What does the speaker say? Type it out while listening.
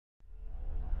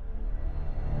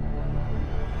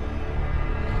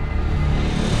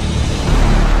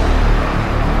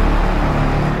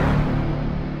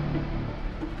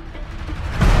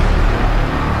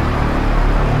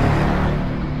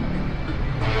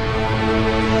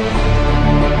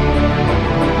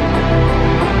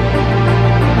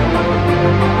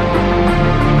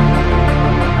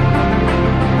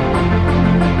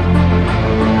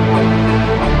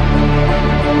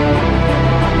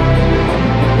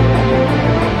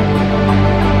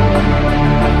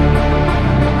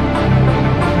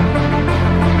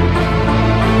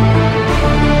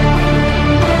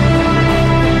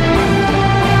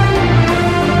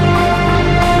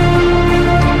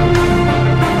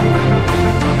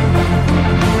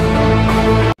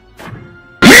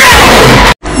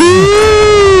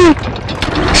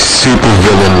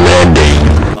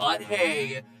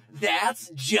It's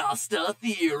just a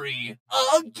theory.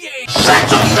 A game.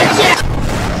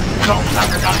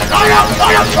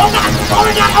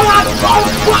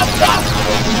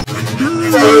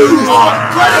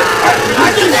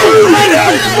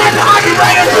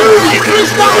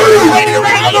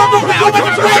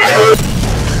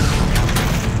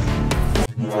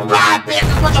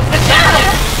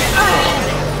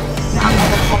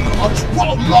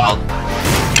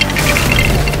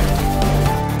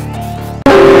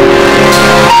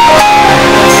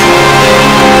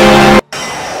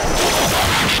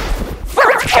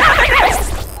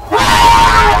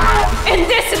 And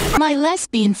this is my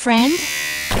lesbian friend.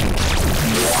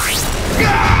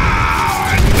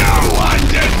 No one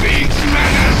defeats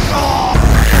Menasor!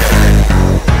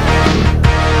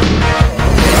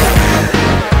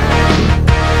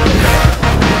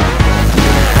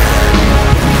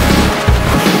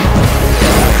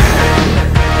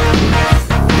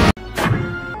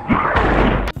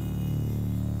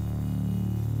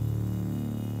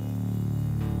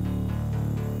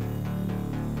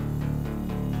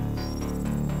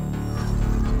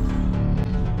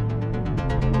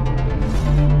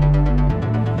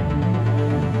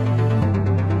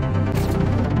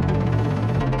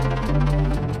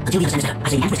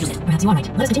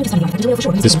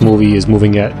 This movie is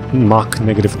moving at Mach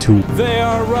 -2. They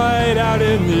are right out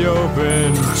in the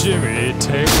open. Jimmy,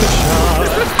 take the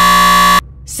shot.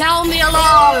 Sound the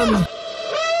alarm!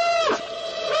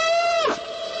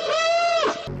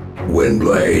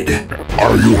 Windblade,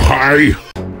 are you high?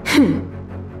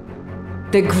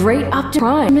 The great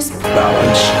Optimus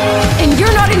Balance. and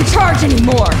you're not in charge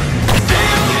anymore!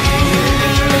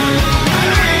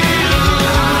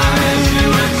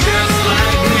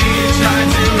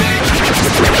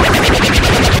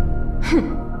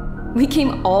 We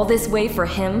came all this way for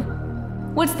him?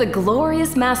 What's the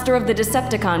glorious master of the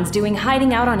Decepticons doing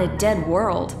hiding out on a dead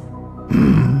world?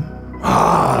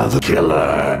 The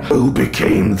killer who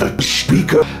became the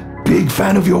speaker. Big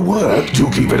fan of your work. Do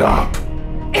keep it up.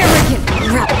 Arrogant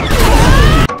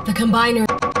rat! The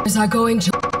Combiners are going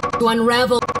to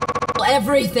unravel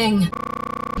everything.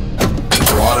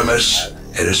 Rodimus,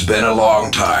 it has been a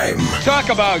long time. Talk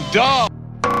about dog.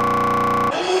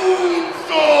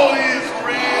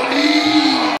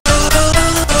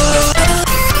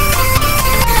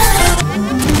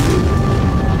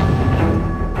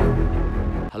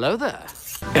 Hello there.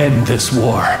 End this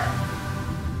war.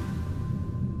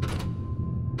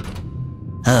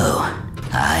 Oh,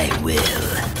 I will.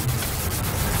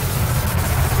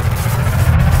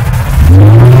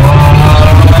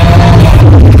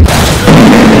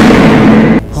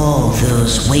 All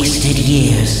those wasted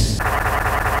years.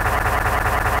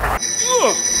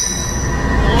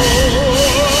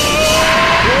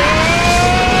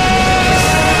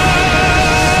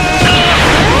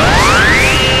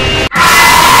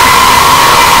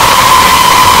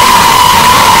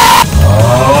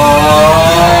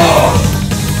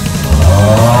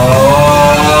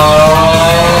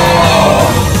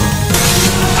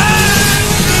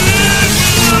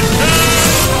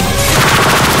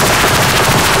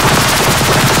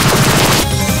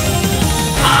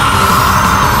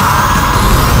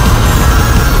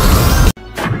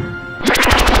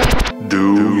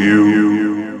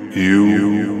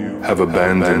 You have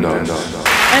abandoned us.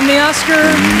 And the Oscar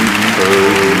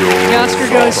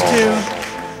goes to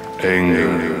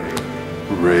Anger,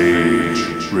 rage,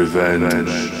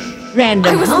 revenge.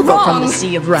 Random hobo from the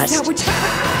Sea of Rust.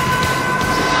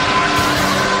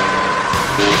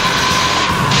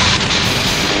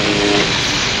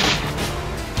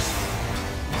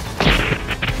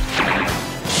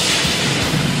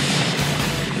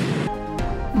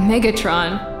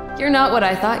 Megatron, you're not what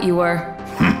I thought you were.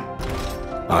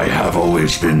 I have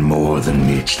always been more than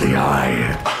meets the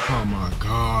eye. Oh my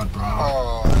god, bro.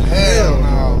 Oh, hell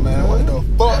no, man. What the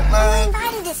fuck, man?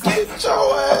 Get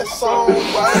your ass on,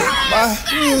 boy.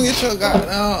 You get your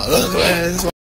goddamn ugly ass on.